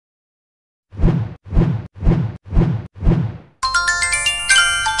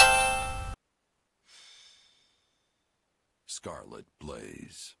scarlet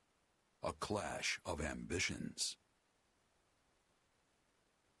blaze. A clash of ambitions.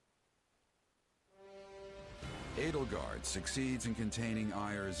 Edelgard succeeds in containing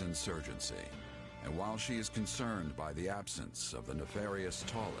Ayr's insurgency, and while she is concerned by the absence of the nefarious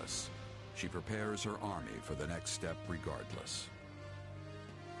Taurus, she prepares her army for the next step regardless.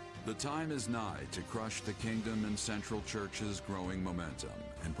 The time is nigh to crush the kingdom and Central Church's growing momentum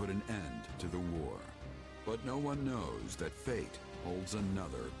and put an end to the war. But no one knows that fate holds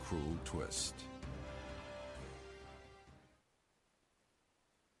another cruel twist.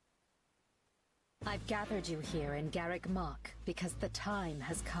 I've gathered you here in Garreg Mach because the time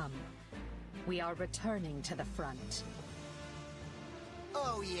has come. We are returning to the front.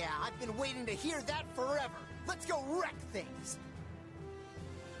 Oh yeah, I've been waiting to hear that forever! Let's go wreck things!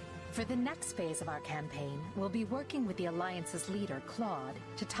 For the next phase of our campaign, we'll be working with the Alliance's leader, Claude,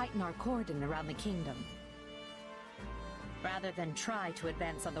 to tighten our cordon around the kingdom. Rather than try to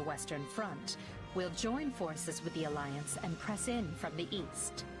advance on the Western Front, we'll join forces with the Alliance and press in from the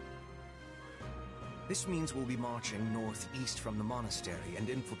east. This means we'll be marching northeast from the monastery and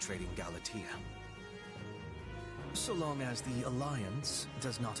infiltrating Galatea. So long as the Alliance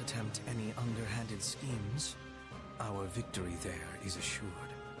does not attempt any underhanded schemes, our victory there is assured.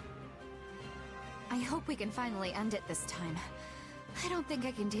 I hope we can finally end it this time. I don't think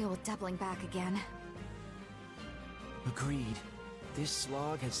I can deal with doubling back again. Agreed. This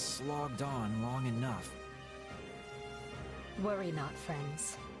slog has slogged on long enough. Worry not,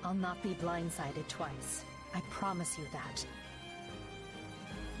 friends. I'll not be blindsided twice. I promise you that.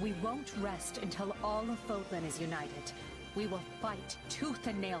 We won't rest until all of Fodlan is united. We will fight tooth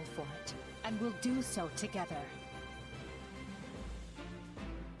and nail for it, and we'll do so together.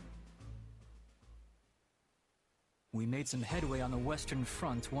 We made some headway on the Western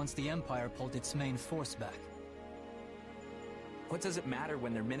Front once the Empire pulled its main force back. What does it matter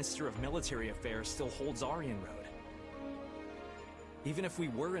when their Minister of Military Affairs still holds Aryan Road? Even if we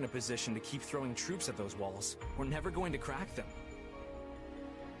were in a position to keep throwing troops at those walls, we're never going to crack them.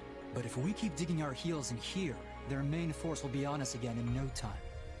 But if we keep digging our heels in here, their main force will be on us again in no time.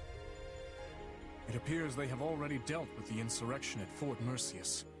 It appears they have already dealt with the insurrection at Fort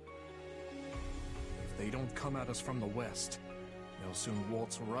Mercius. If they don't come at us from the west, they'll soon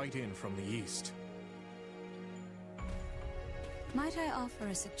waltz right in from the east. Might I offer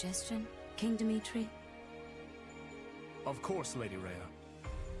a suggestion, King Dimitri? Of course, Lady Rhea.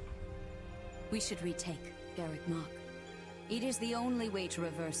 We should retake Garreg Mach. It is the only way to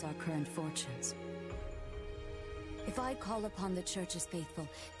reverse our current fortunes. If I call upon the Church's faithful,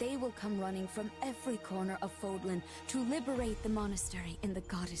 they will come running from every corner of Fodlan to liberate the monastery in the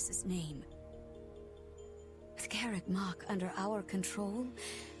goddess's name. With Garreg Mach under our control,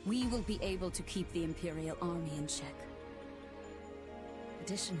 we will be able to keep the Imperial army in check.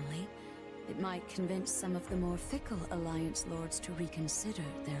 Additionally, it might convince some of the more fickle Alliance lords to reconsider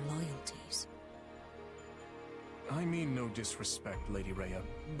their loyalties. I mean no disrespect, Lady Rhea,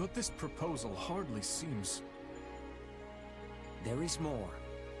 but this proposal hardly seems... There is more.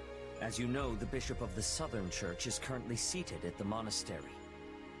 As you know, the Bishop of the Southern Church is currently seated at the monastery.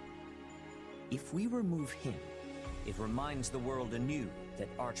 If we remove him, it reminds the world anew that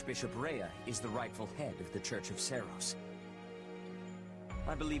Archbishop Rhea is the rightful head of the Church of Seros.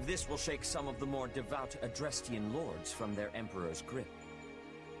 I believe this will shake some of the more devout Adrestian lords from their Emperor's grip.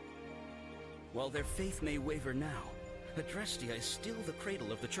 While their faith may waver now, Adrestia is still the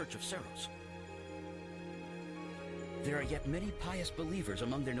cradle of the Church of Seros. There are yet many pious believers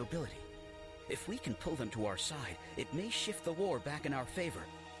among their nobility. If we can pull them to our side, it may shift the war back in our favor.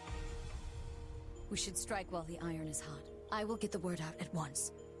 We should strike while the iron is hot. I will get the word out at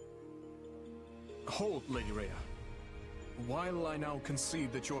once. Hold, Lady Rhea. While I now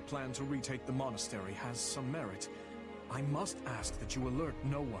concede that your plan to retake the monastery has some merit, I must ask that you alert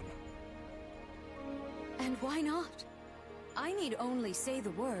no one. And why not? I need only say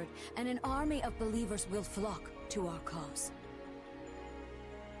the word, and an army of believers will flock to our cause.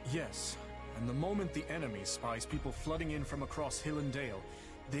 Yes, and the moment the enemy spies people flooding in from across Hill and Dale,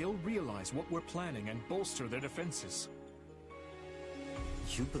 they'll realize what we're planning and bolster their defenses.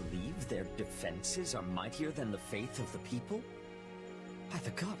 You believe their defenses are mightier than the faith of the people? By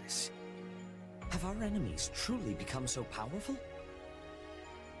the goddess, have our enemies truly become so powerful?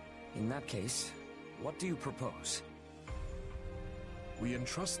 In that case, what do you propose? We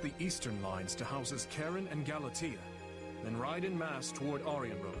entrust the eastern lines to houses Karen and Galatea, then ride en masse toward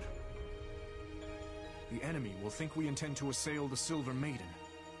Aryan Road. The enemy will think we intend to assail the Silver Maiden,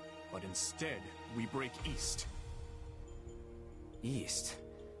 but instead, we break east. East?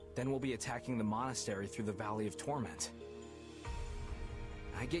 Then we'll be attacking the monastery through the Valley of Torment.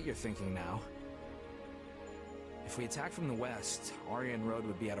 I get your thinking now. If we attack from the west, Aryan Road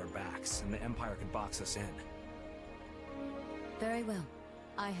would be at our backs, and the Empire could box us in. Very well.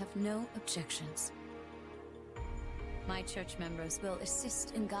 I have no objections. My church members will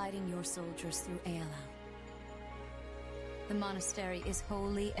assist in guiding your soldiers through Aelal. The monastery is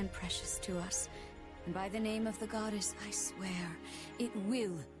holy and precious to us, and by the name of the goddess, I swear, it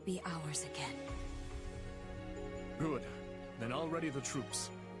will be ours again. Good. Then I'll ready the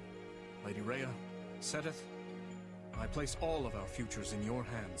troops. Lady Rhea, Seteth, I place all of our futures in your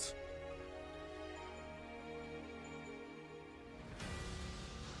hands.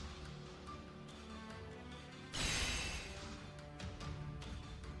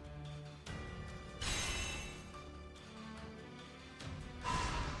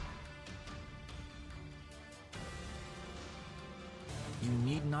 You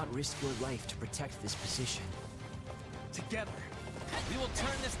need not risk your life to protect this position. Together, we will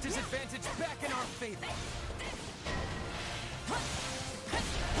turn this disadvantage back in our favor.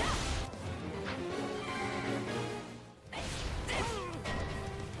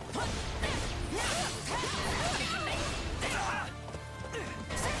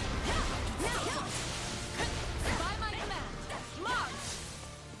 By my command, march!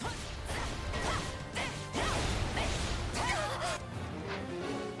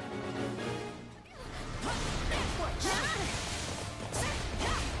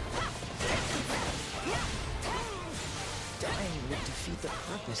 Dying would defeat the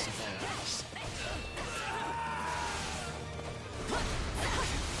purpose of all this.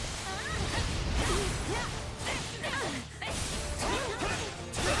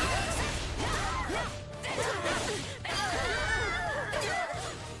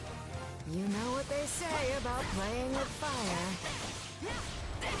 You know what they say about playing with fire.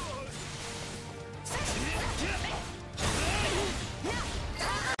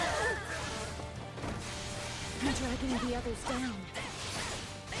 I'm dragging the others down.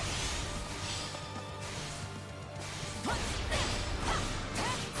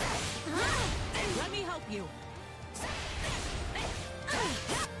 Let me help you.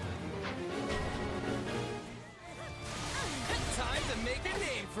 Time to make a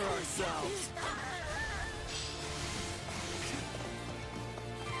name for ourselves.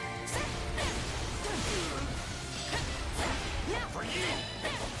 For you.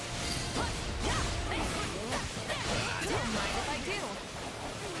 Don't mind if I do.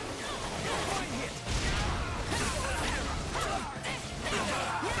 One hit.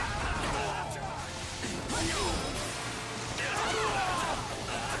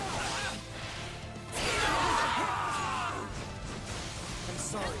 I'm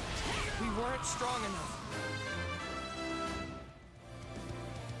sorry. We weren't strong enough.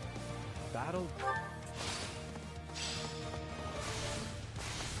 Battle?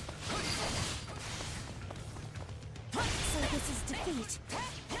 So this is defeat.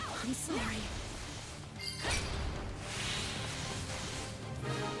 I'm sorry.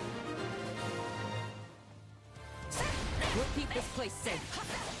 We'll keep this place safe.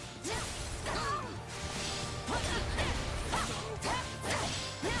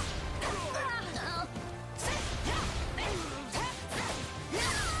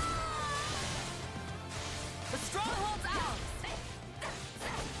 The stronghold's ours!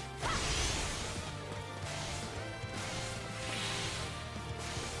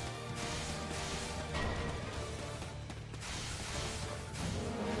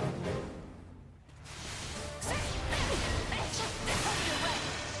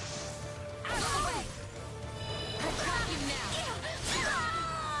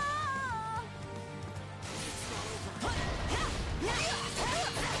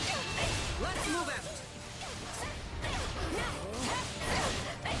 Let's move out!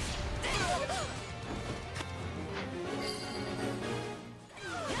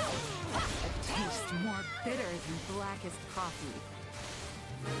 A taste more bitter than blackest coffee.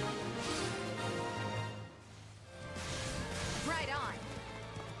 Right on!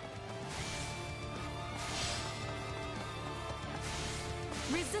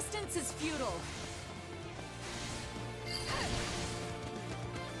 Resistance is futile.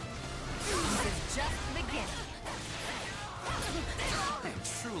 This is just the beginning. I am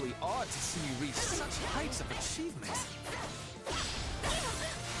truly awed to see you reach such heights of achievement.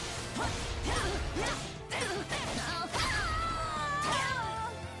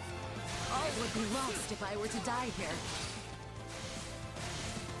 All would be lost if I were to die here.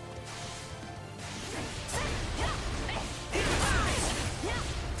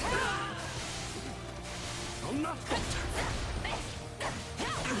 I'll not falter.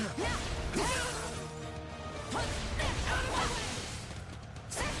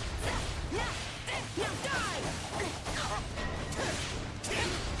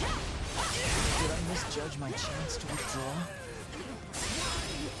 judge my chance to withdraw?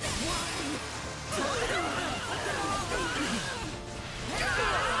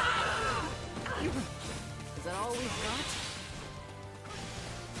 Is that all we've got?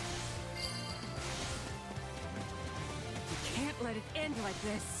 You can't let it end like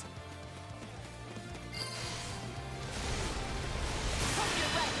this. Hope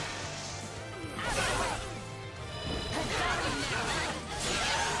you're ready. Out of the way. I've got you now.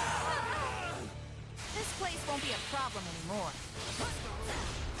 This place won't be a problem anymore.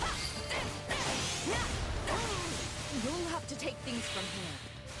 You'll have to take things from here.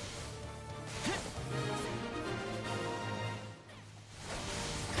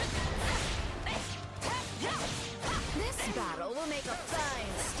 This battle will make a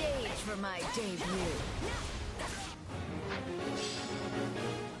fine stage for my debut.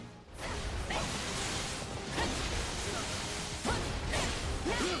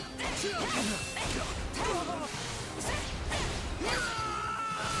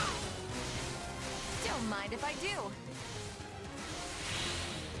 Don't mind if I do.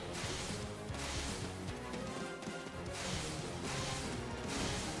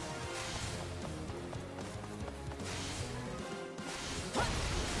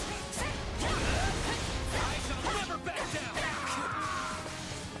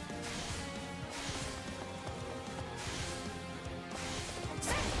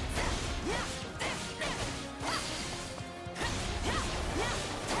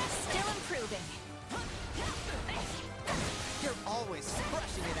 You're always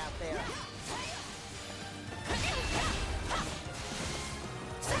crushing it out there.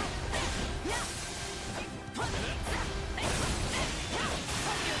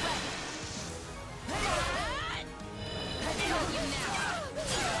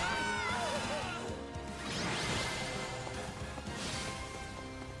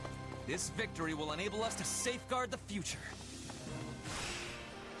 This victory will enable us to safeguard the future.